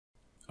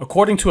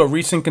According to a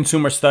recent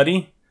consumer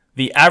study,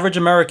 the average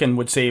American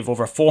would save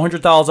over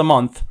 $400 a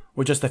month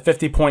with just a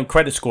 50-point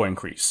credit score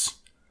increase.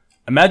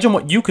 Imagine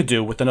what you could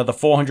do with another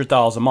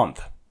 $400 a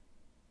month.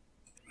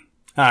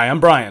 Hi, I'm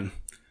Brian.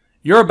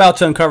 You're about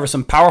to uncover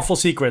some powerful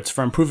secrets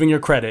for improving your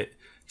credit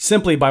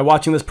simply by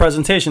watching this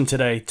presentation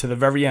today to the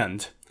very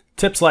end.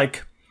 Tips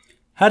like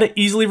how to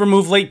easily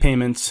remove late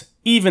payments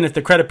even if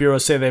the credit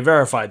bureaus say they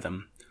verified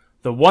them.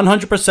 The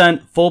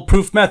 100%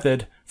 foolproof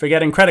method for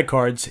getting credit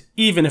cards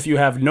even if you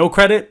have no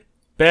credit,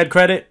 bad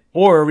credit,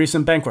 or a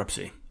recent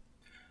bankruptcy.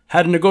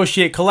 How to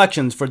negotiate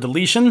collections for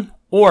deletion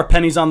or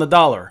pennies on the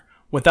dollar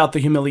without the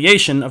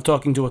humiliation of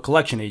talking to a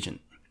collection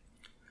agent.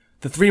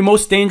 The 3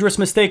 most dangerous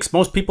mistakes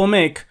most people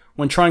make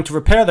when trying to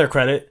repair their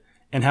credit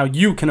and how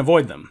you can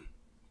avoid them.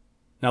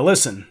 Now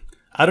listen,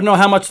 I don't know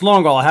how much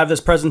longer I'll have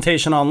this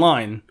presentation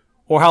online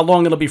or how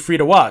long it'll be free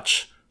to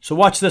watch, so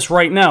watch this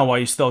right now while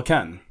you still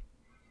can.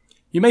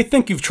 You may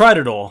think you've tried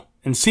it all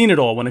and seen it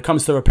all when it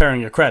comes to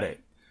repairing your credit.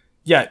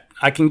 Yet,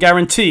 I can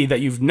guarantee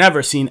that you've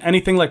never seen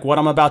anything like what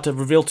I'm about to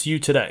reveal to you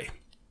today.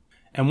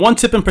 And one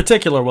tip in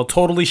particular will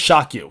totally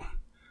shock you.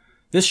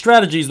 This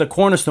strategy is the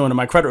cornerstone of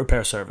my credit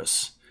repair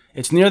service.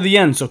 It's near the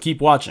end, so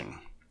keep watching.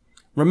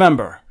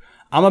 Remember,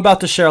 I'm about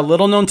to share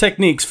little-known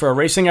techniques for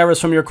erasing errors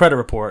from your credit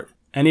report,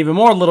 and even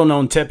more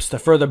little-known tips to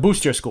further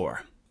boost your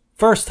score.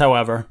 First,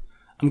 however,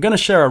 I'm going to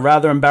share a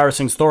rather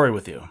embarrassing story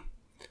with you.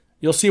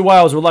 You'll see why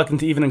I was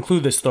reluctant to even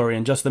include this story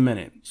in just a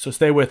minute, so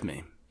stay with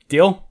me.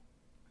 Deal?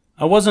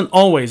 I wasn't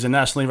always a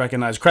nationally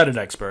recognized credit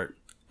expert.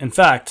 In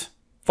fact,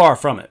 far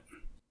from it.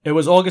 It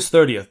was August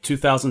 30th,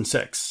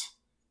 2006,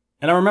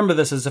 and I remember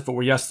this as if it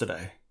were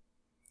yesterday.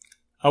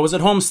 I was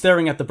at home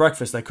staring at the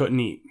breakfast I couldn't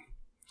eat.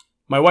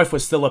 My wife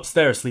was still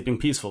upstairs sleeping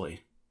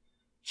peacefully.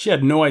 She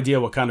had no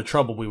idea what kind of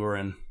trouble we were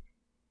in.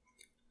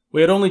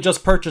 We had only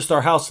just purchased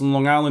our house in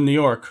Long Island, New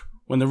York,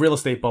 when the real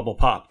estate bubble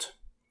popped.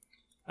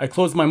 I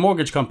closed my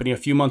mortgage company a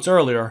few months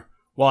earlier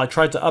while I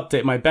tried to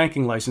update my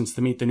banking license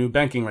to meet the new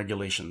banking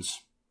regulations.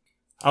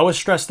 I was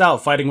stressed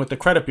out fighting with the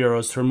credit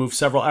bureaus to remove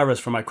several errors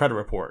from my credit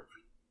report.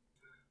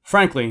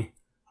 Frankly,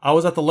 I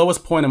was at the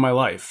lowest point in my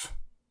life,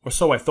 or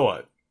so I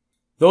thought.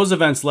 Those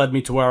events led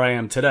me to where I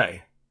am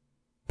today.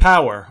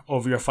 Power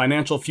over your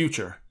financial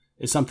future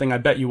is something I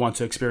bet you want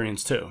to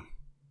experience too.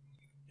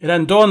 It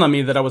hadn't dawned on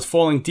me that I was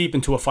falling deep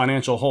into a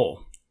financial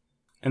hole,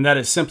 and that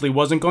it simply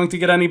wasn't going to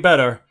get any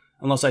better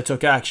unless I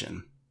took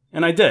action.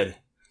 And I did,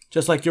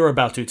 just like you're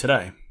about to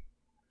today.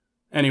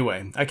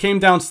 Anyway, I came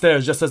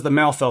downstairs just as the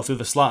mail fell through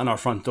the slot in our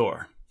front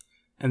door.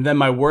 And then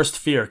my worst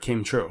fear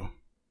came true.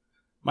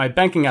 My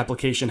banking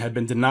application had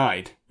been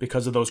denied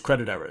because of those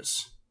credit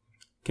errors.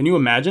 Can you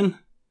imagine?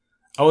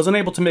 I was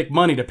unable to make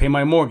money to pay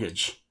my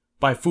mortgage,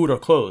 buy food or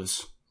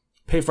clothes,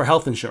 pay for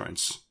health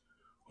insurance,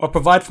 or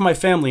provide for my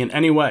family in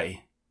any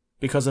way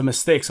because of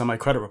mistakes on my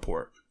credit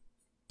report.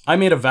 I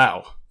made a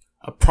vow,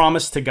 a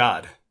promise to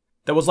God,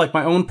 that was like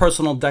my own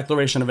personal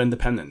declaration of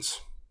independence.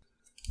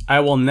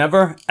 I will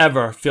never,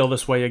 ever feel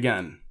this way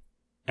again,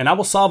 and I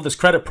will solve this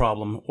credit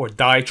problem or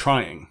die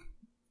trying.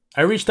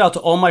 I reached out to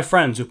all my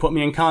friends who put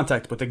me in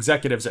contact with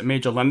executives at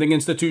major lending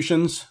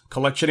institutions,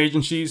 collection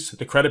agencies,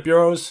 the credit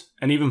bureaus,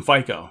 and even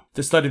FICO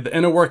to study the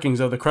inner workings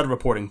of the credit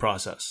reporting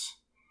process.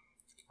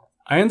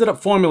 I ended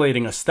up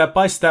formulating a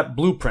step-by-step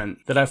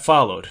blueprint that I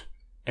followed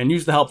and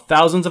used to help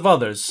thousands of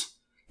others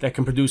that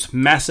can produce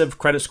massive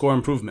credit score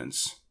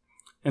improvements.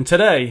 And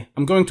today,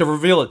 I'm going to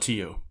reveal it to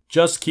you.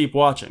 Just keep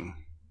watching.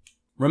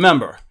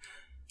 Remember,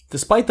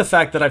 despite the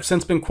fact that I've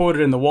since been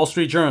quoted in the Wall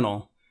Street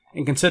Journal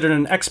and considered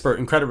an expert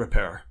in credit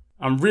repair,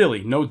 I'm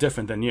really no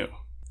different than you.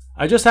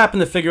 I just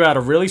happened to figure out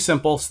a really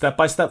simple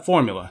step-by-step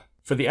formula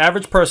for the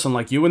average person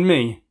like you and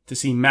me to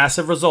see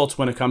massive results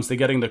when it comes to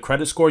getting the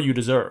credit score you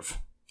deserve.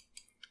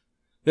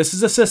 This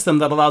is a system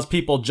that allows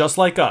people just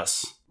like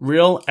us,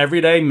 real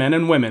everyday men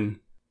and women,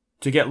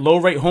 to get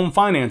low-rate home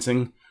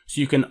financing so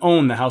you can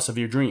own the house of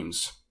your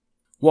dreams.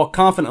 Walk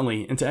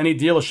confidently into any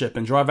dealership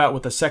and drive out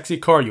with the sexy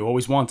car you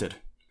always wanted.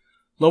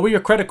 Lower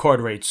your credit card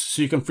rates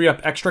so you can free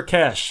up extra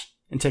cash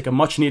and take a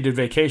much-needed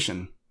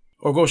vacation,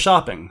 or go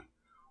shopping,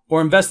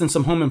 or invest in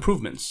some home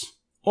improvements.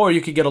 Or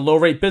you could get a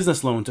low-rate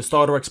business loan to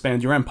start or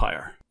expand your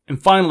empire.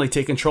 And finally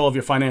take control of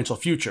your financial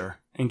future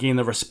and gain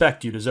the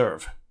respect you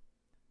deserve.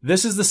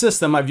 This is the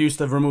system I've used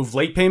to remove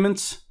late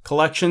payments,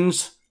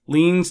 collections,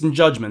 liens, and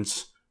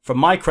judgments from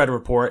my credit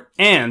report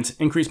and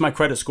increase my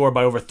credit score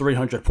by over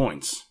 300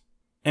 points.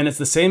 And it's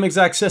the same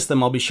exact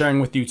system I'll be sharing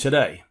with you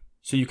today,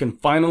 so you can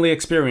finally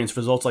experience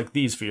results like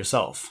these for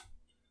yourself.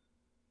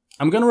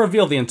 I'm going to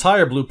reveal the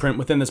entire blueprint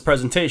within this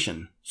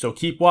presentation, so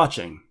keep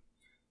watching.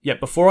 Yet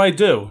before I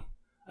do,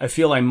 I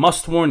feel I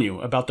must warn you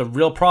about the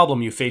real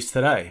problem you face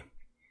today.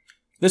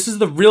 This is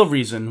the real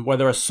reason why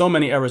there are so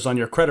many errors on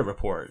your credit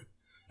report,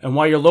 and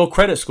why your low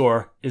credit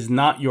score is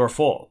not your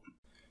fault.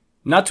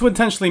 Not to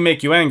intentionally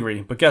make you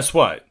angry, but guess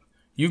what?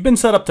 You've been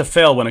set up to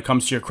fail when it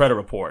comes to your credit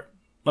report.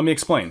 Let me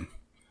explain.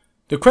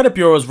 The credit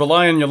bureaus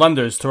rely on your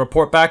lenders to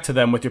report back to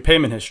them with your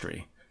payment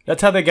history.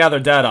 That's how they gather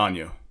data on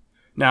you.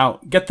 Now,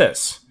 get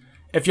this.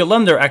 If your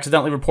lender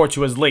accidentally reports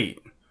you as late,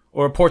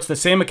 or reports the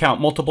same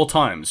account multiple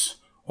times,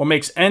 or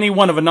makes any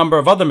one of a number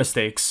of other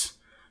mistakes,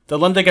 the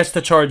lender gets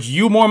to charge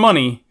you more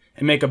money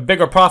and make a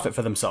bigger profit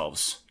for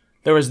themselves.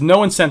 There is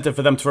no incentive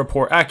for them to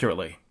report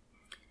accurately.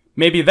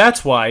 Maybe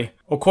that's why,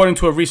 according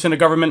to a recent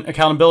Government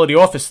Accountability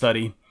Office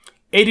study,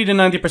 80 to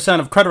 90%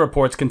 of credit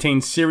reports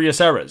contain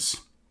serious errors.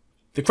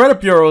 The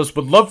credit bureaus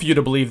would love for you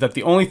to believe that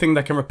the only thing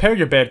that can repair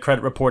your bad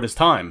credit report is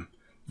time.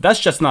 That's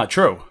just not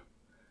true.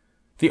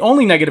 The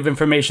only negative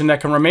information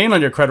that can remain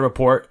on your credit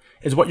report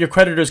is what your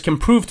creditors can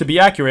prove to be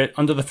accurate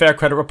under the Fair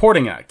Credit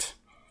Reporting Act.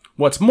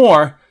 What's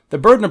more, the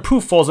burden of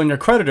proof falls on your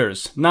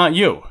creditors, not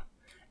you.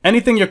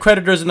 Anything your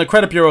creditors and the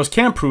credit bureaus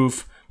can't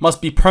prove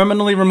must be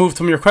permanently removed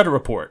from your credit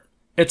report.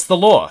 It's the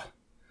law.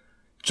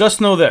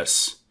 Just know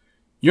this: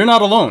 you're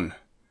not alone.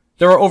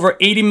 There are over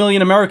 80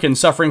 million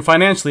Americans suffering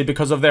financially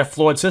because of their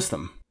flawed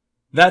system.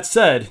 That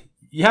said,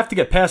 you have to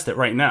get past it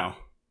right now.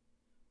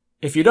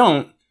 If you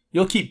don't,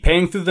 you'll keep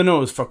paying through the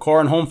nose for car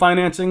and home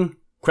financing,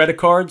 credit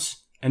cards,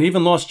 and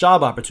even lost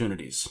job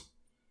opportunities.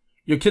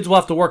 Your kids will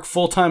have to work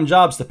full-time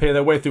jobs to pay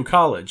their way through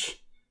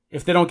college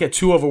if they don't get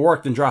too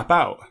overworked and drop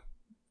out.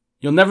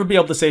 You'll never be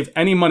able to save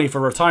any money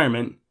for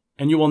retirement,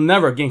 and you will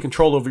never gain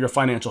control over your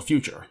financial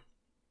future.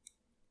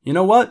 You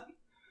know what?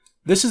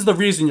 This is the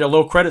reason your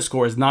low credit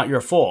score is not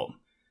your fault,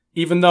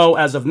 even though,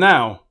 as of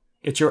now,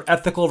 it's your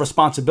ethical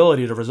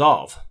responsibility to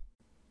resolve.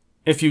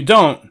 If you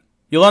don't,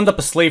 you'll end up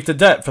a slave to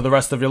debt for the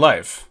rest of your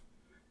life.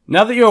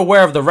 Now that you're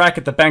aware of the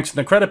racket the banks and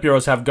the credit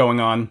bureaus have going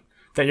on,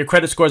 that your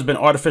credit score has been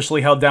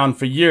artificially held down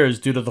for years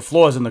due to the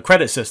flaws in the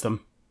credit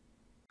system,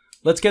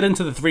 let's get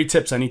into the 3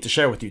 tips I need to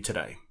share with you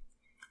today.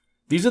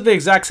 These are the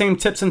exact same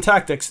tips and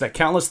tactics that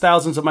countless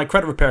thousands of my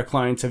credit repair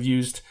clients have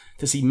used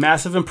to see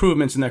massive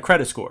improvements in their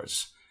credit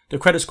scores, the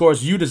credit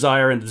scores you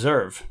desire and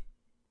deserve.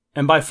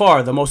 And by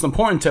far, the most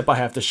important tip I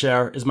have to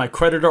share is my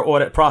creditor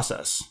audit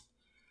process.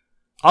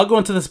 I'll go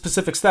into the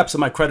specific steps of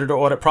my creditor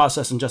audit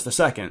process in just a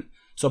second,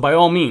 so by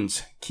all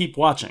means, keep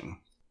watching.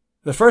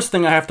 The first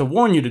thing I have to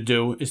warn you to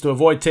do is to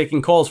avoid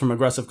taking calls from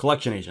aggressive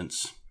collection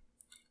agents.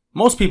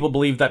 Most people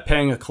believe that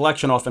paying a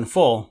collection off in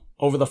full,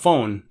 over the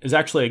phone, is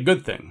actually a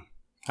good thing.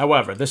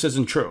 However, this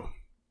isn't true.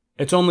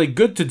 It's only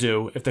good to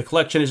do if the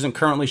collection isn't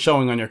currently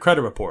showing on your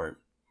credit report.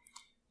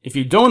 If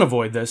you don't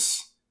avoid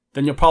this,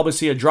 then you'll probably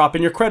see a drop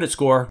in your credit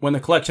score when the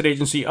collection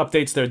agency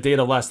updates their date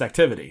of last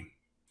activity.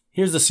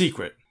 Here's the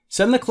secret.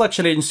 Send the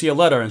collection agency a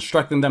letter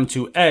instructing them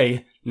to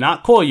A,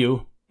 not call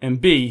you, and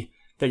B,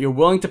 that you're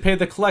willing to pay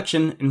the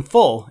collection in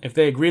full if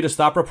they agree to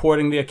stop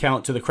reporting the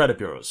account to the credit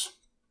bureaus.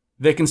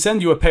 They can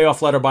send you a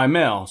payoff letter by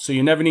mail, so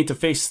you never need to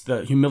face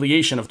the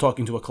humiliation of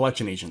talking to a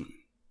collection agent.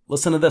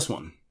 Listen to this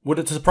one. Would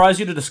it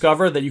surprise you to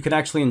discover that you can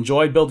actually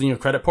enjoy building your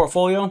credit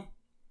portfolio?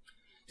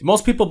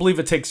 Most people believe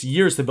it takes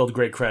years to build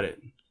great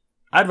credit.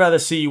 I'd rather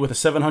see you with a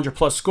 700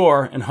 plus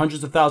score and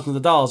hundreds of thousands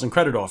of dollars in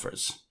credit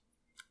offers.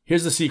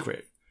 Here's the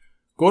secret.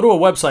 Go to a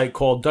website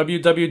called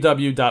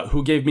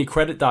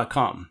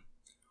www.whogavemecredit.com.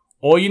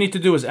 All you need to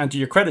do is enter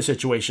your credit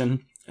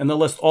situation, and they'll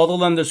list all the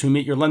lenders who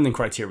meet your lending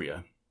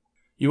criteria.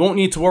 You won't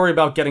need to worry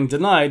about getting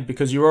denied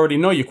because you already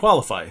know you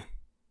qualify.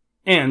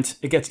 And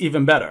it gets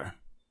even better.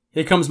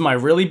 Here comes my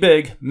really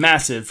big,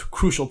 massive,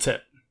 crucial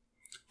tip.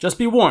 Just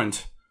be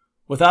warned,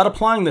 without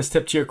applying this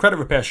tip to your credit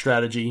repair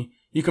strategy,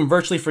 you can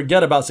virtually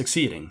forget about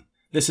succeeding.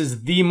 This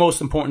is the most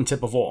important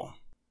tip of all.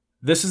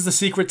 This is the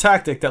secret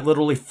tactic that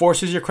literally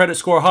forces your credit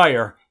score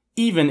higher,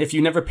 even if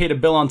you never paid a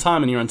bill on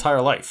time in your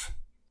entire life.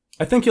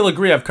 I think you'll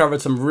agree I've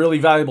covered some really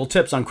valuable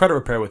tips on credit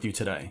repair with you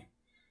today.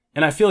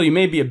 And I feel you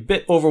may be a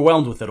bit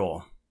overwhelmed with it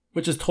all,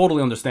 which is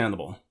totally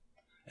understandable.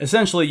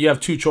 Essentially, you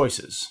have 2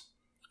 choices.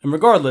 And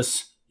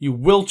regardless, you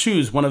will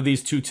choose one of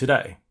these 2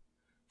 today.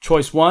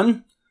 Choice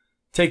 1,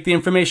 take the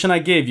information I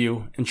gave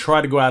you and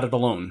try to go at it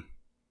alone.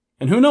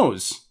 And who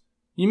knows,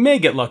 you may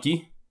get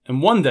lucky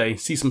and one day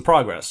see some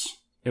progress.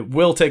 It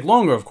will take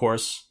longer, of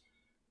course,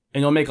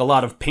 and you'll make a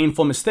lot of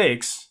painful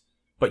mistakes,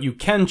 but you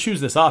can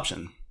choose this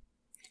option.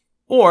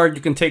 Or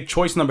you can take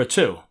choice number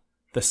 2,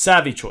 the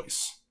savvy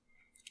choice.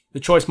 The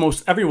choice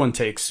most everyone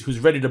takes who's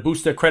ready to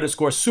boost their credit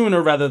score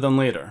sooner rather than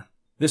later.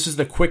 This is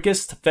the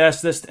quickest,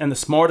 fastest, and the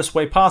smartest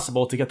way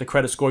possible to get the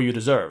credit score you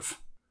deserve.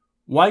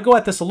 Why go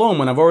at this alone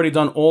when I've already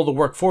done all the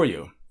work for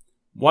you?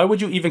 Why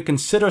would you even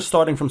consider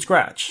starting from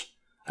scratch?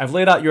 I've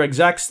laid out your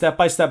exact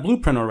step-by-step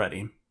blueprint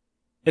already.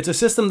 It's a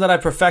system that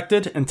I've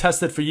perfected and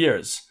tested for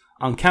years,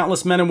 on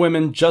countless men and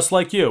women just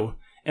like you,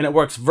 and it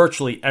works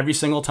virtually every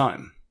single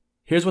time.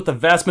 Here's what the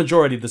vast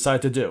majority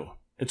decide to do.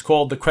 It's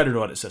called the Credit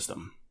Audit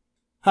System.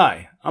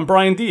 Hi, I'm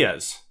Brian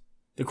Diez,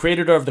 the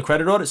creator of the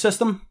Credit Audit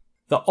System,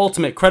 the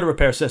ultimate credit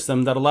repair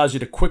system that allows you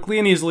to quickly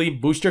and easily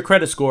boost your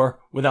credit score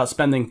without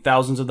spending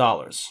thousands of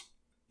dollars.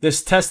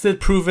 This tested,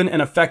 proven,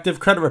 and effective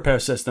credit repair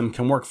system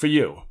can work for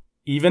you,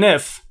 even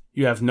if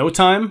you have no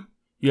time,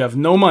 you have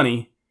no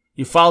money,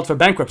 you filed for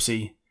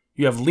bankruptcy,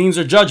 you have liens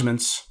or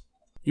judgments,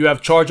 you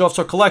have charge-offs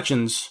or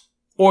collections,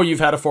 or you've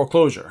had a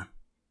foreclosure.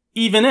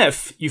 Even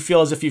if you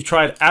feel as if you've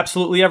tried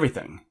absolutely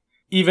everything.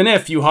 Even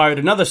if you hired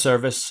another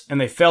service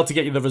and they failed to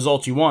get you the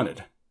results you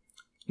wanted.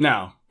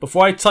 Now,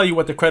 before I tell you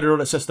what the credit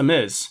audit system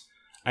is,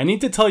 I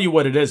need to tell you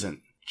what it isn't,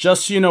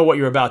 just so you know what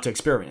you're about to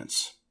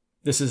experience.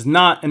 This is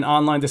not an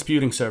online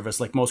disputing service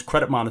like most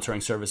credit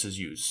monitoring services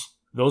use.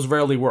 Those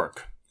rarely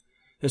work.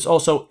 This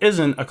also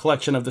isn't a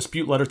collection of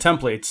dispute letter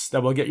templates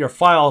that will get your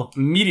file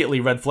immediately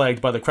red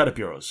flagged by the credit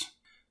bureaus.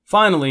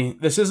 Finally,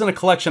 this isn't a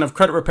collection of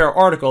credit repair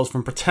articles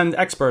from pretend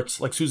experts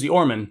like Susie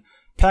Orman,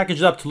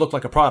 packaged up to look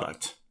like a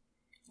product.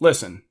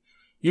 Listen,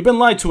 you've been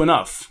lied to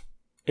enough.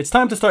 It's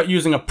time to start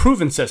using a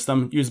proven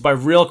system used by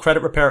real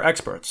credit repair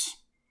experts.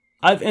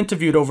 I've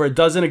interviewed over a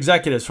dozen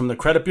executives from the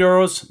credit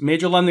bureaus,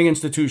 major lending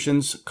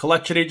institutions,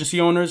 collection agency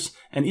owners,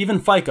 and even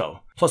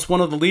FICO, plus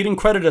one of the leading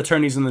credit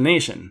attorneys in the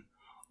nation,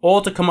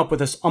 all to come up with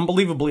this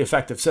unbelievably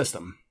effective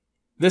system.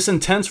 This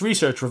intense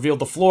research revealed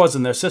the flaws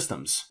in their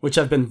systems, which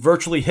have been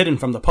virtually hidden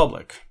from the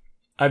public.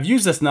 I've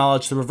used this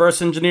knowledge to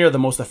reverse engineer the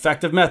most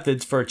effective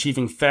methods for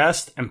achieving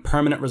fast and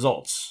permanent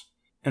results.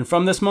 And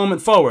from this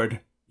moment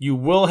forward, you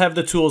will have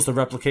the tools to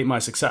replicate my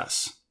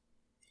success.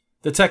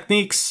 The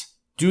techniques,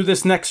 do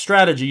this next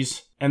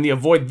strategies, and the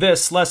avoid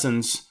this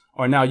lessons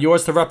are now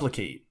yours to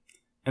replicate.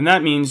 And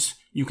that means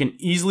you can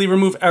easily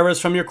remove errors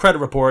from your credit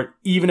report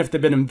even if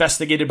they've been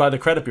investigated by the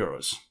credit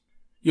bureaus.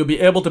 You'll be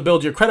able to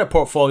build your credit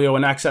portfolio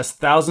and access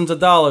thousands of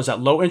dollars at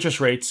low interest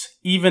rates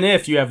even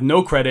if you have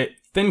no credit,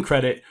 thin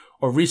credit,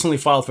 or recently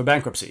filed for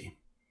bankruptcy.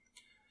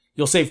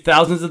 You'll save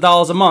thousands of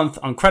dollars a month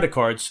on credit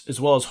cards as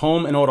well as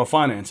home and auto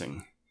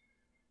financing.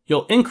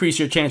 You'll increase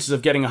your chances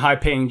of getting a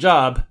high-paying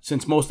job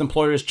since most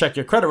employers check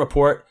your credit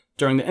report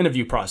during the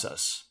interview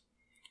process.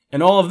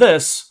 And all of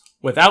this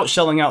without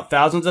shelling out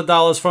thousands of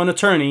dollars for an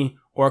attorney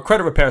or a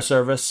credit repair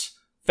service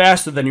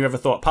faster than you ever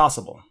thought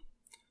possible.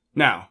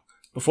 Now,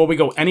 before we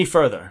go any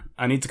further,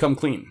 I need to come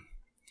clean.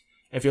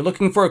 If you're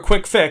looking for a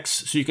quick fix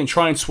so you can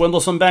try and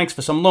swindle some banks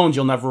for some loans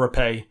you'll never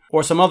repay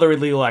or some other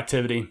illegal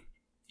activity,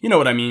 you know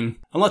what I mean.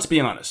 And let's be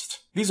honest,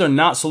 these are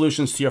not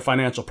solutions to your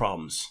financial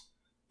problems.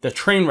 They're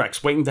train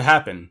wrecks waiting to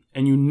happen,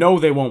 and you know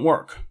they won't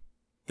work.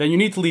 Then you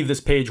need to leave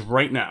this page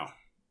right now.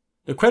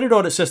 The credit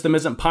audit system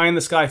isn't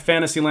pie-in-the-sky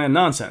fantasyland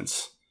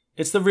nonsense.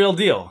 It's the real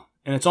deal,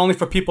 and it's only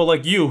for people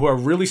like you who are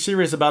really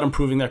serious about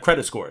improving their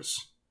credit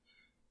scores.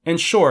 In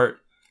short,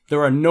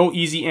 there are no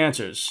easy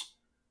answers,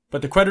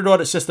 but the credit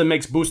audit system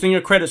makes boosting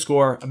your credit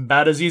score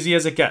about as easy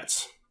as it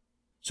gets.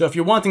 So if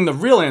you're wanting the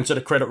real answer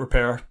to credit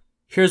repair,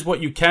 here's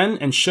what you can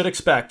and should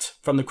expect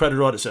from the credit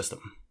audit system.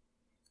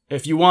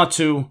 If you want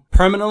to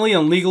permanently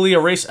and legally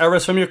erase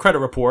errors from your credit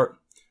report,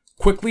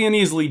 quickly and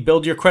easily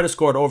build your credit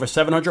score to over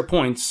 700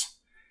 points,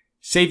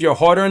 save your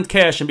hard-earned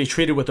cash and be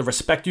treated with the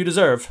respect you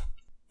deserve,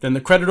 then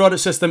the credit audit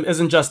system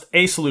isn't just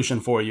a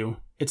solution for you,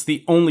 it's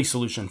the only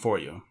solution for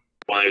you.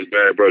 My name is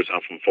Barry Burks. I'm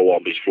from Fort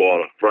Walton Beach,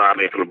 Florida. Brian,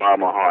 from the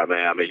bottom of my heart,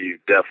 man, you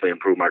definitely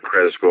improved my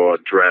credit score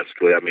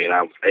drastically. I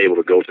was able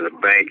to go to the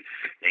bank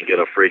and get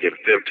a freaking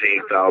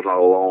 $15,000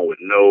 loan with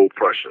no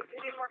pressure.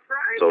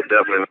 So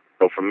definitely,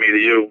 from me to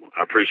you,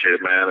 I appreciate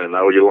it, man, and I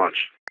owe you lunch.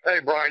 Hey,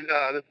 Brian,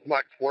 this is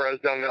Mike Suarez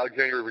down in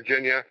Alexandria,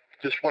 Virginia.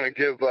 Just want to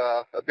give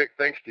a big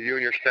thanks to you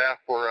and your staff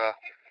for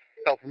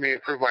helping me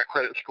improve my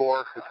credit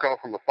score. It's gone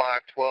from a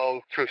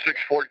 512 to a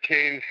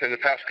 614 in the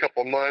past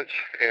couple of months,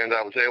 and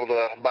I was able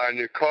to buy a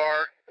new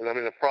car, and I'm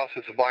in the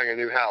process of buying a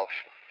new house.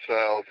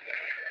 So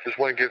just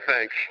want to give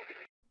thanks.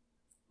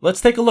 Let's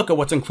take a look at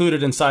what's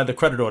included inside the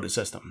credit audit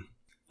system.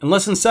 In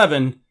Lesson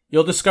 7,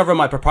 you'll discover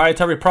my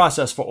proprietary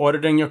process for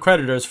auditing your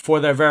creditors for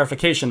their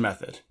verification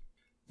method.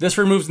 This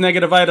removes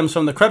negative items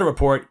from the credit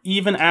report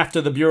even after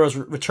the bureaus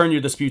return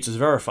your disputes as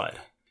verified.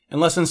 In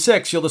Lesson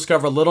 6, you'll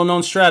discover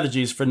little-known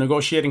strategies for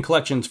negotiating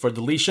collections for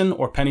deletion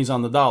or pennies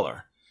on the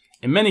dollar.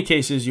 In many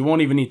cases, you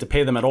won't even need to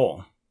pay them at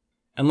all.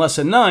 In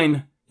Lesson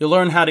 9, you'll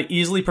learn how to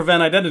easily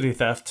prevent identity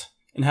theft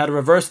and how to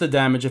reverse the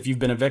damage if you've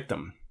been a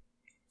victim.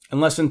 In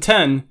Lesson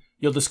 10,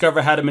 you'll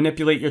discover how to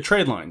manipulate your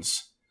trade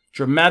lines,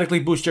 dramatically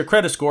boost your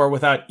credit score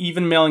without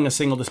even mailing a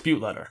single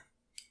dispute letter.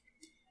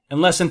 In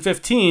Lesson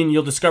 15,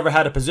 you'll discover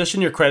how to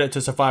position your credit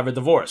to survive a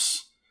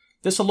divorce.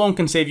 This alone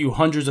can save you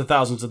hundreds of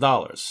thousands of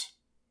dollars.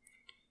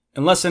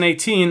 In Lesson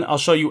 18, I'll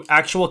show you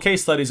actual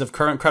case studies of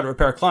current credit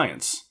repair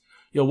clients.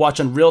 You'll watch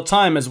in real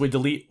time as we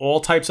delete all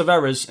types of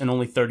errors in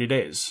only 30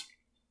 days.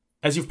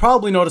 As you've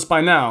probably noticed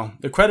by now,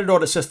 the credit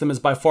audit system is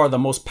by far the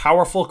most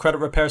powerful credit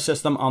repair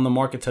system on the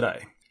market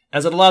today,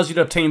 as it allows you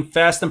to obtain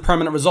fast and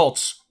permanent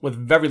results with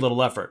very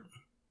little effort.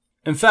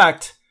 In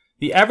fact,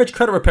 the average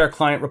credit repair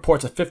client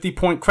reports a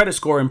 50-point credit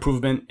score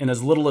improvement in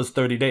as little as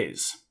 30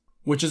 days.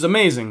 Which is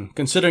amazing,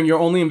 considering you're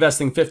only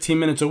investing 15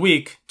 minutes a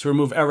week to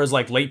remove errors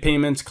like late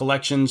payments,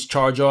 collections,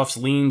 charge-offs,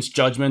 liens,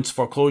 judgments,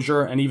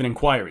 foreclosure, and even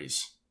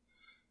inquiries.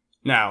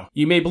 Now,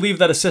 you may believe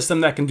that a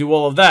system that can do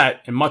all of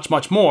that, and much,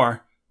 much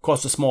more,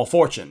 costs a small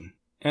fortune.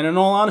 And in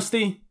all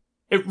honesty,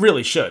 it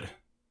really should.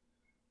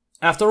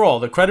 After all,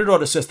 the credit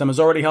audit system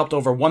has already helped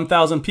over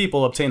 1,000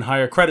 people obtain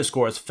higher credit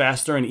scores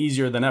faster and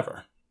easier than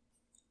ever.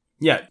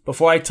 Yet,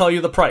 before I tell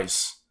you the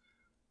price,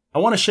 I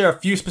want to share a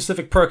few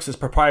specific perks this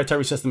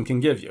proprietary system can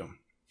give you.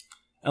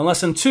 In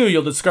Lesson 2,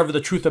 you'll discover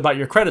the truth about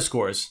your credit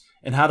scores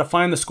and how to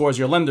find the scores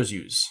your lenders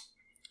use.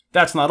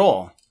 That's not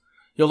all.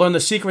 You'll learn the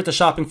secret to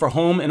shopping for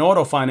home and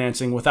auto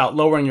financing without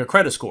lowering your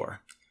credit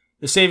score.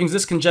 The savings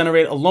this can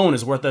generate alone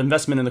is worth the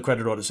investment in the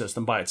credit audit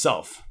system by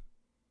itself.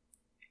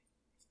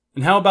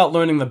 And how about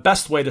learning the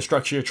best way to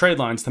structure your trade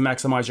lines to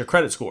maximize your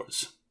credit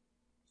scores?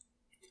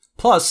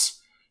 Plus,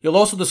 you'll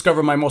also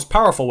discover my most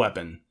powerful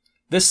weapon.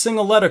 This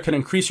single letter can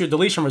increase your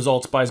deletion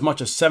results by as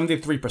much as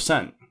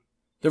 73%.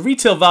 The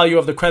retail value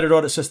of the credit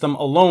audit system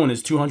alone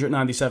is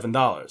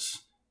 $297.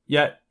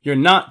 Yet, you're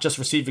not just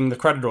receiving the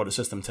credit audit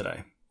system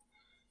today.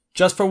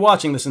 Just for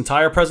watching this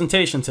entire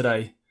presentation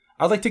today,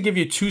 I'd like to give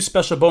you 2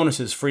 special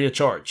bonuses free of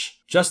charge,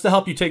 just to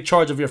help you take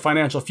charge of your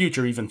financial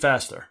future even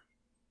faster.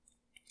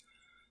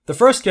 The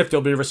first gift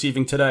you'll be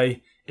receiving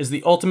today is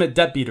the Ultimate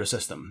Debt Beater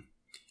System.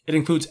 It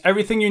includes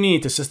everything you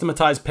need to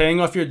systematize paying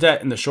off your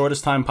debt in the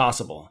shortest time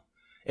possible.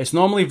 It's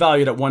normally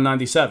valued at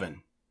 $197.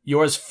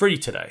 Yours free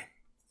today.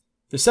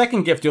 The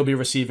second gift you'll be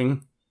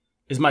receiving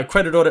is my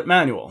Credit Audit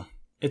Manual.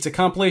 It's a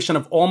compilation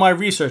of all my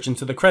research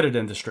into the credit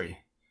industry.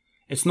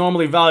 It's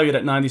normally valued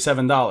at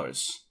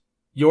 $97.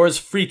 Yours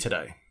free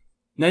today.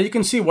 Now you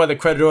can see why the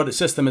credit audit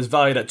system is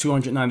valued at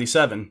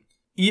 $297.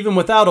 Even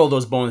without all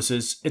those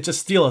bonuses, it's a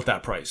steal at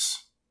that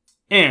price.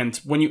 And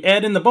when you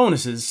add in the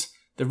bonuses,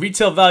 the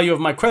retail value of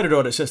my credit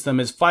audit system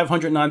is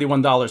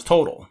 $591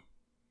 total.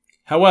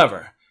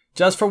 However,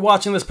 just for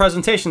watching this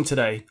presentation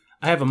today,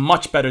 I have a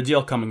much better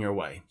deal coming your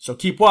way, so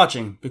keep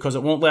watching because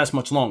it won't last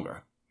much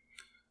longer.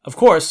 Of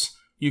course,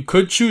 you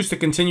could choose to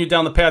continue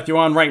down the path you're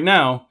on right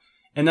now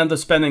and end up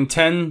spending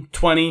 10,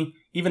 20,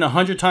 even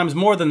 100 times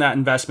more than that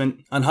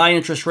investment on high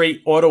interest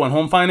rate auto and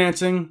home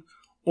financing,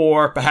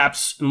 or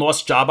perhaps in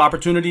lost job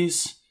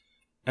opportunities.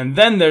 And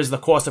then there's the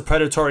cost of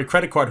predatory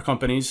credit card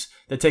companies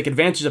that take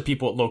advantage of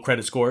people with low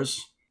credit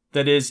scores.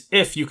 That is,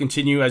 if you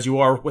continue as you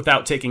are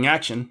without taking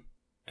action.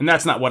 And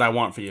that's not what I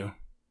want for you.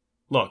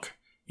 Look,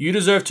 you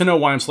deserve to know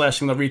why I'm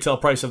slashing the retail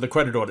price of the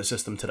credit audit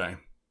system today.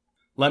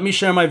 Let me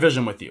share my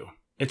vision with you.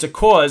 It's a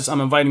cause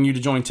I'm inviting you to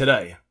join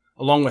today,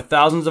 along with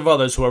thousands of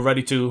others who are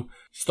ready to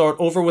start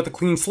over with a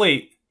clean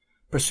slate,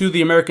 pursue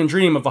the American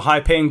dream of a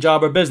high-paying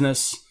job or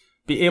business,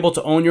 be able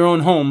to own your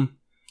own home,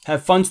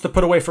 have funds to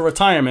put away for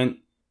retirement,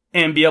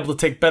 and be able to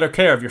take better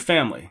care of your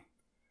family.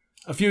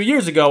 A few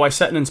years ago, I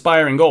set an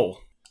inspiring goal.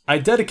 I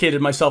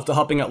dedicated myself to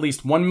helping at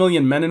least 1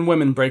 million men and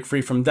women break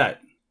free from debt.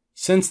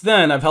 Since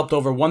then, I've helped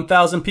over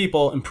 1,000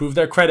 people improve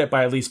their credit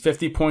by at least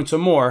 50 points or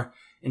more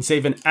and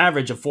save an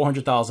average of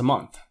 $400 a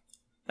month.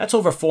 That's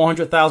over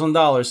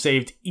 $400,000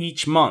 saved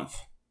each month.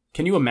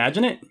 Can you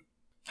imagine it?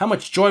 How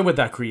much joy would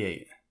that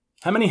create?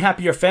 How many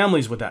happier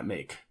families would that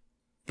make?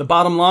 The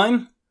bottom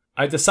line?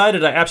 I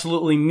decided I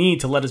absolutely need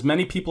to let as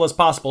many people as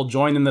possible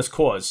join in this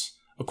cause,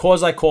 a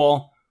cause I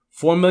call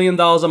 $4 million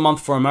a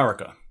month for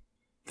America.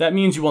 That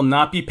means you will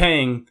not be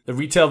paying the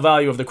retail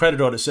value of the credit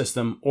audit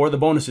system or the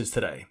bonuses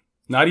today.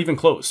 Not even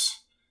close.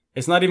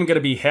 It's not even going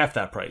to be half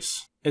that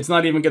price. It's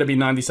not even going to be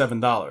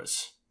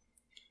 $97.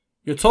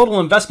 Your total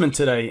investment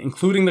today,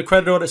 including the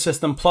credit audit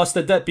system plus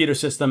the debt beater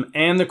system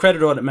and the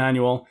credit audit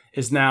manual,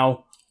 is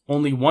now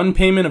only one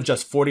payment of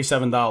just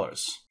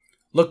 $47.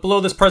 Look below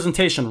this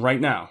presentation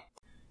right now.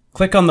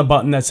 Click on the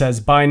button that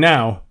says Buy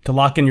Now to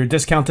lock in your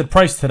discounted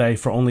price today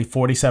for only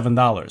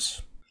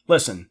 $47.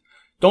 Listen,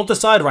 don't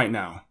decide right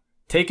now.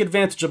 Take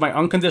advantage of my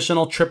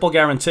unconditional triple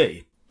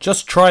guarantee.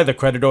 Just try the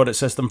credit audit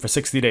system for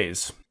 60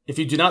 days. If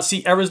you do not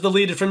see errors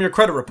deleted from your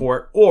credit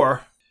report,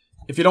 or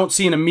if you don't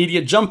see an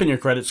immediate jump in your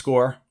credit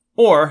score,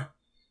 or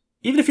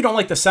even if you don't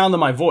like the sound of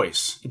my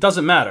voice, it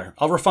doesn't matter.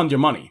 I'll refund your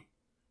money.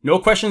 No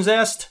questions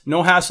asked,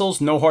 no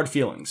hassles, no hard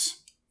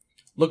feelings.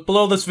 Look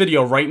below this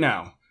video right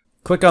now.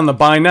 Click on the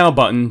Buy Now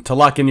button to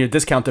lock in your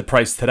discounted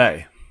price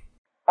today.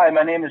 Hi,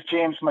 my name is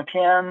James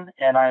McCann,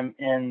 and I'm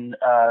in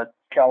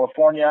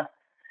California,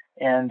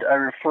 and I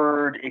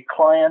referred a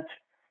client,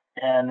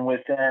 and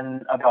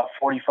within about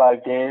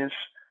 45 days,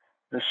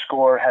 the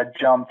score had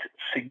jumped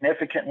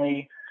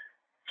significantly.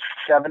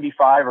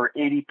 75 or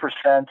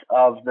 80%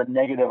 of the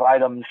negative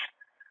items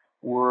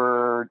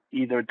were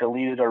either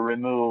deleted or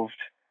removed.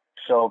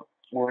 So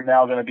we're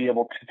now going to be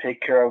able to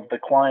take care of the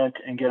client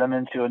and get them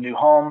into a new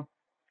home.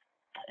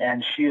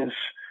 And she is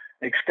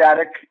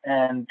ecstatic,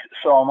 and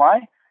so am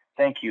I.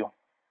 Thank you.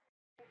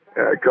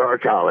 Carl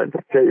Collins,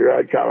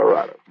 Telluride,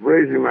 Colorado.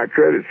 Raising my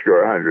credit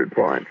score 100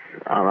 points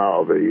on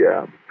all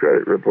the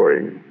credit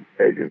reporting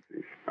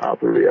agencies, all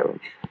 3 of them.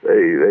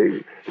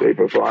 They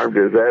performed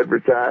as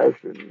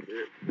advertised and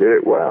did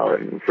it well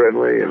and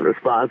friendly and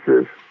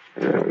responsive.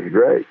 And it was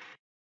great.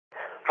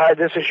 Hi,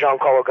 this is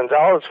Giancarlo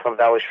Gonzalez from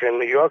Valley Stream,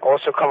 New York.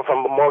 Also come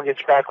from a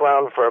mortgage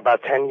background for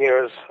about 10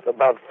 years.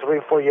 About 3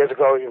 or 4 years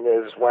ago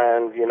is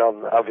when,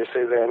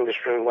 obviously the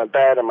industry went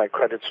bad and my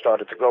credit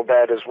started to go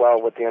bad as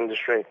well with the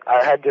industry.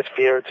 I had this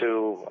fear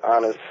to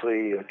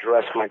honestly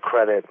address my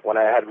credit. When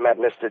I had met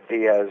Mr.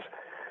 Diez,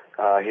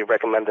 he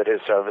recommended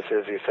his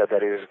services. He said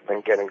that he's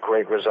been getting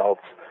great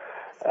results.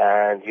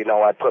 And,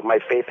 I put my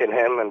faith in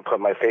him and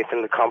put my faith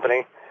in the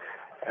company.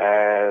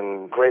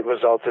 and great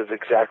results is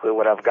exactly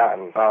what I've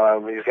gotten.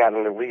 He's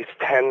gotten at least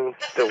 10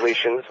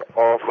 deletions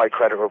off my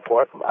credit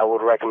report. I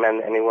would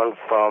recommend anyone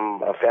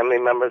from a family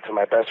member to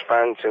my best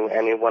friend to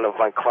any one of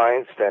my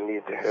clients that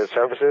need his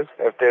services.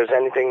 If there's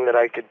anything that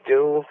I could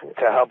do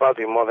to help out, I'd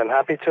be more than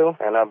happy to,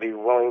 and I'll be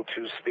willing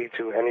to speak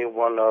to any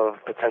one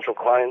of potential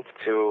clients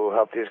to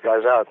help these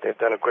guys out. They've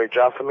done a great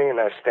job for me, and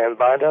I stand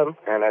by them,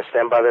 and I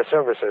stand by their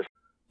services.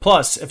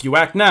 Plus, if you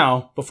act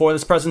now, before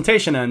this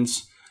presentation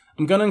ends,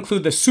 I'm going to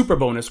include the super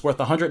bonus worth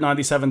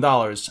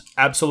 $197,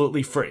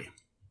 absolutely free.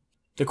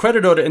 The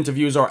credit audit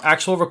interviews are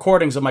actual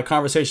recordings of my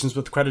conversations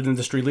with credit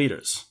industry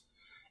leaders.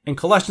 In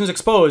Collections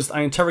Exposed,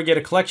 I interrogate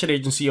a collection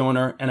agency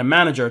owner and a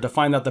manager to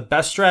find out the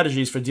best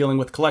strategies for dealing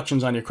with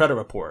collections on your credit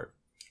report.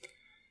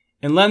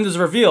 In Lenders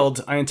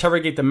Revealed, I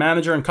interrogate the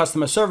manager and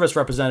customer service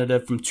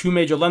representative from 2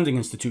 major lending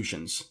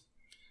institutions.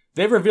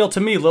 They've revealed to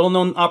me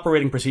little-known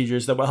operating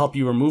procedures that will help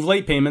you remove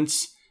late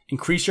payments,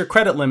 increase your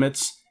credit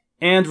limits,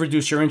 and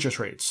reduce your interest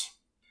rates.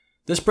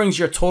 This brings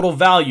your total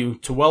value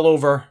to well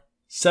over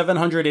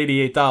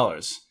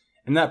 $788,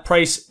 and that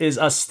price is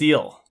a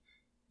steal.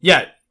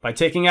 Yet, by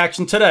taking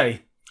action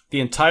today, the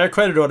entire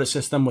credit audit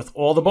system with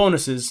all the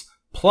bonuses,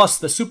 plus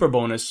the super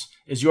bonus,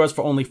 is yours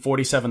for only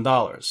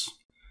 $47.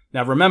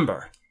 Now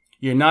remember,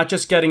 you're not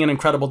just getting an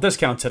incredible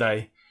discount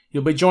today,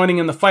 you'll be joining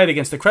in the fight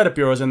against the credit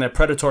bureaus and their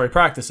predatory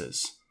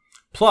practices.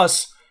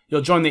 Plus,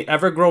 you'll join the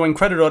ever-growing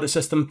credit audit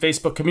system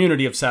Facebook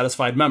community of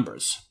satisfied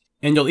members.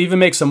 And you'll even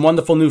make some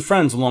wonderful new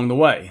friends along the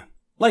way.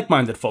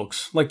 Like-minded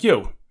folks, like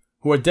you,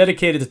 who are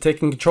dedicated to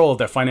taking control of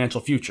their financial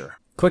future.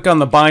 Click on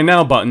the Buy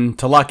Now button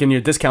to lock in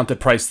your discounted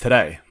price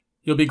today.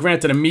 You'll be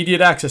granted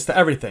immediate access to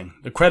everything,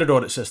 the credit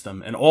audit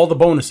system, and all the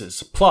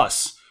bonuses,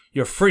 plus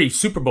your free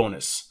super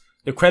bonus,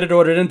 the credit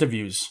audit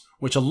interviews,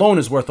 which alone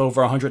is worth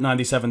over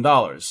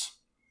 $197.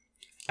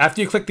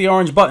 After you click the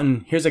orange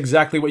button, here's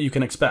exactly what you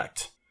can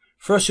expect.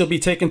 First, you'll be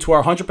taken to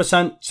our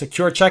 100%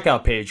 secure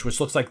checkout page, which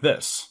looks like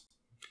this.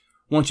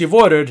 Once you've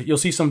ordered, you'll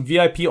see some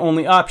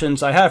VIP-only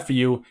options I have for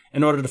you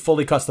in order to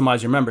fully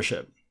customize your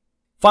membership.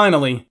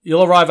 Finally,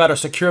 you'll arrive at our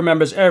secure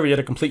members area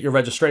to complete your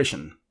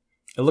registration.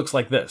 It looks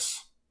like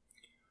this.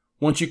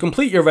 Once you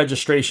complete your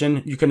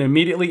registration, you can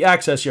immediately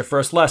access your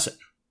first lesson.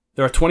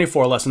 There are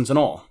 24 lessons in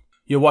all.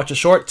 You'll watch a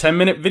short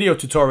 10-minute video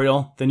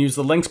tutorial, then use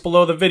the links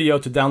below the video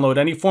to download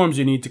any forms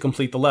you need to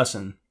complete the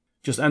lesson.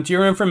 Just enter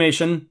your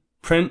information,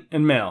 print,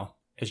 and mail.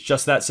 It's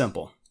just that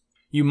simple.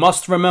 You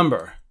must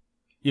remember,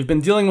 you've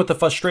been dealing with the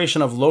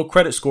frustration of low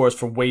credit scores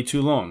for way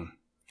too long,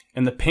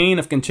 and the pain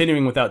of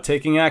continuing without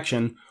taking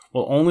action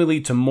will only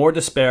lead to more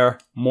despair,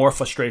 more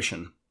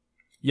frustration.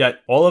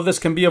 Yet, all of this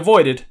can be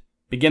avoided,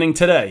 beginning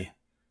today,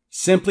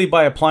 simply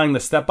by applying the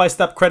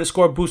step-by-step credit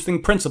score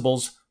boosting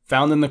principles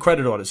found in the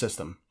credit audit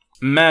system.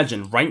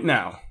 Imagine, right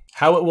now,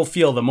 how it will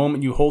feel the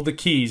moment you hold the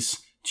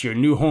keys to your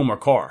new home or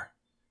car,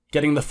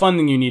 getting the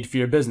funding you need for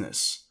your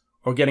business,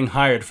 or getting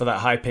hired for that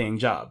high-paying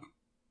job.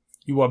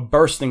 You are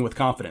bursting with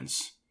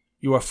confidence.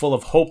 You are full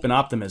of hope and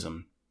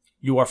optimism.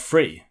 You are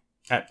free,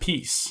 at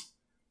peace,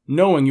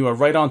 knowing you are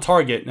right on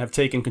target and have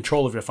taken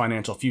control of your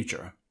financial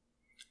future.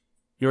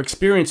 You're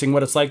experiencing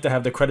what it's like to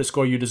have the credit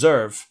score you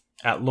deserve,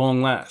 at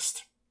long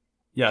last.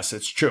 Yes,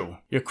 it's true.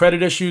 Your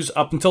credit issues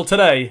up until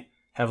today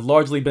have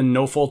largely been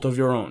no fault of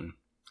your own.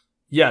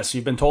 Yes,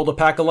 you've been told a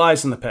pack of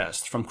lies in the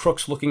past, from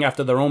crooks looking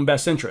after their own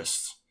best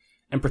interests,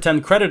 and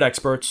pretend credit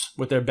experts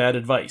with their bad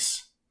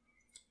advice.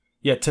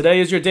 Yet today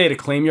is your day to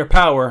claim your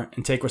power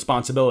and take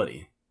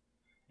responsibility.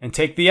 And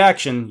take the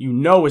action you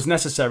know is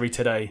necessary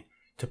today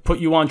to put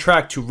you on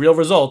track to real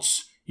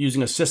results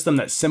using a system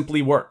that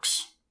simply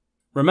works.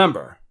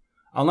 Remember,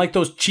 unlike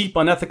those cheap,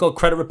 unethical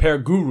credit repair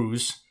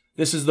gurus,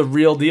 this is the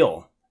real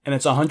deal, and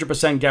it's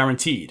 100%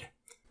 guaranteed.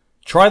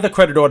 Try the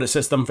credit audit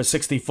system for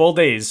 60 full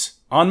days,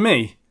 on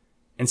me,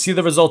 and see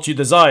the results you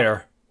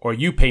desire, or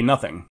you pay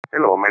nothing.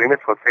 Hello, my name is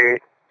Jose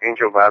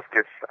Angel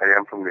Vasquez. I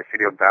am from the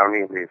city of Downey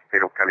in the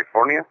state of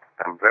California.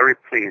 I'm very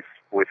pleased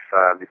with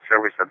the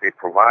service that they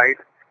provide.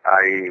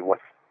 I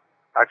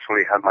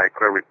had my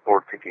credit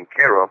report taken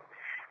care of,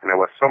 and I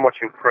was so much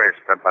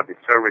impressed about the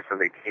service that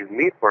they gave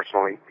me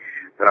personally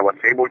that I was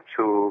able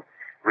to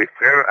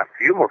refer a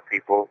few more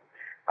people.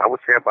 I would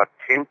say about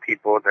 10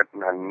 people that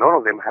none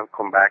of them have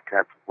come back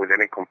with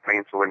any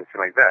complaints or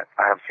anything like that.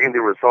 I have seen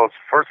the results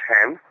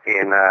firsthand,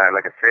 and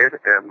like I said,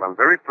 I'm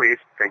very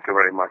pleased. Thank you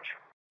very much.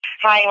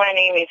 Hi, my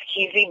name is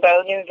Kizzy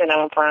Bogans, and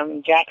I'm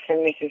from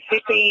Jackson,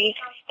 Mississippi.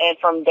 And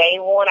from day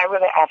one,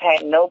 I've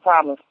had no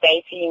problems.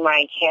 Stacy,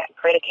 my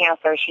credit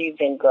counselor, she's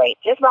been great.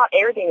 Just about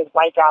everything is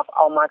wiped off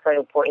on my credit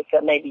report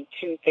except maybe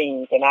 2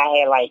 things. And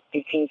I had like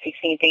 15,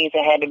 16 things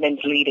that had to been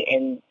deleted,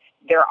 and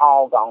they're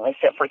all gone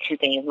except for 2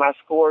 things. My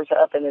scores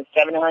are up in the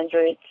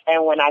 700s,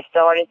 and when I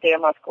started there,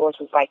 my scores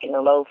was like in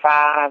the low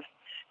 5s.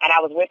 And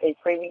I was with a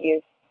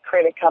previous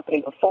credit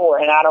company before,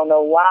 and I don't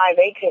know why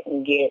they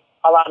couldn't get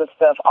a lot of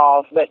stuff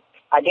off, but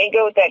I didn't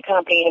go with that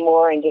company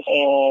anymore, and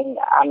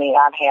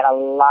I've had a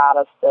lot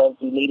of stuff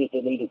deleted,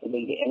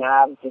 and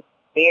I'm just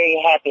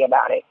very happy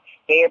about it.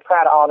 Very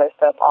proud of all that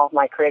stuff off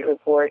my credit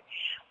report.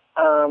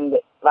 A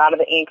lot of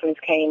the increase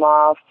came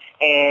off,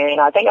 and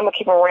I think I'm going to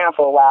keep them around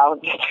for a while.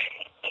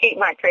 Keep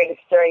my credit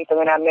straight so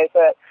when I mess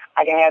up,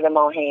 I can have them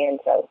on hand.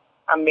 So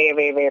I'm very,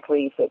 very, very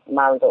pleased with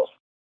my results.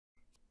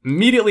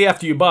 Immediately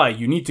after you buy,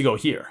 you need to go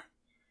here.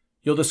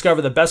 You'll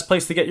discover the best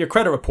place to get your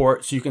credit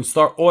report so you can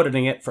start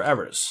auditing it for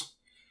errors.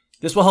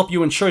 This will help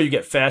you ensure you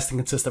get fast and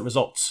consistent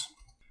results.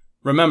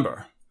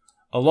 Remember,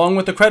 along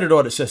with the credit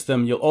audit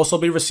system, you'll also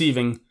be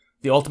receiving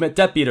the Ultimate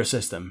Debt Beater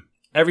system,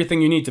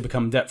 everything you need to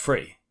become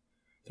debt-free.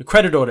 The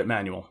Credit Audit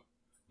Manual,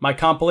 my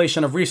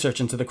compilation of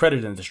research into the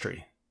credit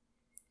industry.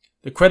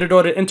 The Credit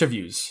Audit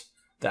Interviews,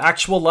 the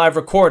actual live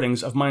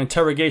recordings of my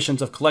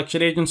interrogations of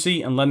collection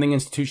agency and lending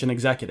institution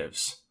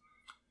executives.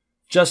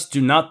 Just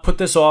do not put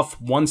this off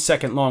 1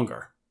 second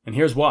longer, and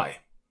here's why.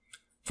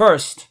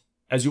 First,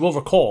 as you will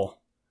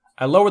recall,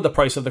 I lowered the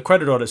price of the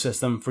credit audit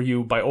system for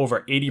you by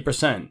over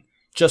 80%,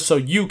 just so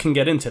you can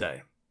get in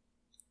today.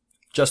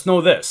 Just know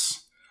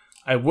this,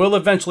 I will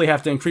eventually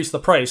have to increase the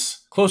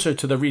price closer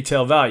to the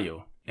retail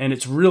value, and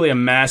it's really a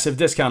massive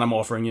discount I'm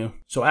offering you,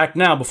 so act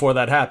now before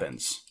that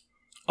happens.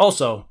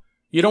 Also,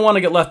 you don't want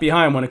to get left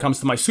behind when it comes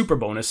to my super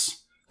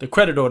bonus, the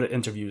credit audit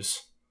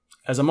interviews,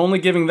 as I'm only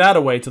giving that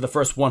away to the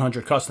first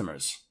 100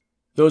 customers.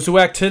 Those who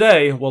act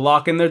today will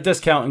lock in their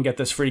discount and get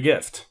this free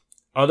gift.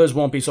 Others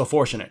won't be so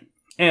fortunate.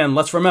 And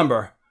let's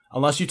remember,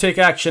 unless you take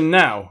action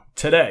now,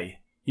 today,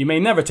 you may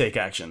never take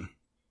action.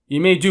 You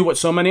may do what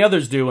so many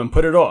others do and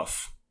put it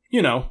off.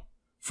 You know,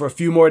 for a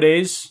few more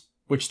days,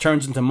 which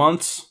turns into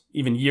months,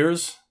 even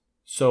years.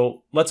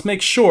 So let's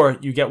make sure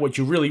you get what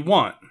you really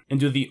want and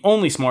do the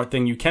only smart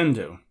thing you can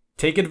do.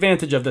 Take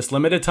advantage of this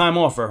limited time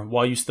offer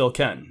while you still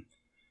can.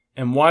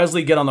 And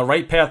wisely get on the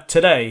right path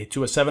today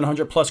to a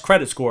 700 plus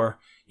credit score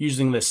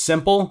using this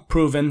simple,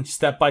 proven,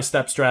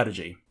 step-by-step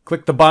strategy.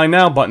 Click the Buy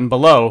Now button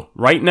below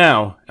right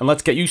now and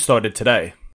let's get you started today.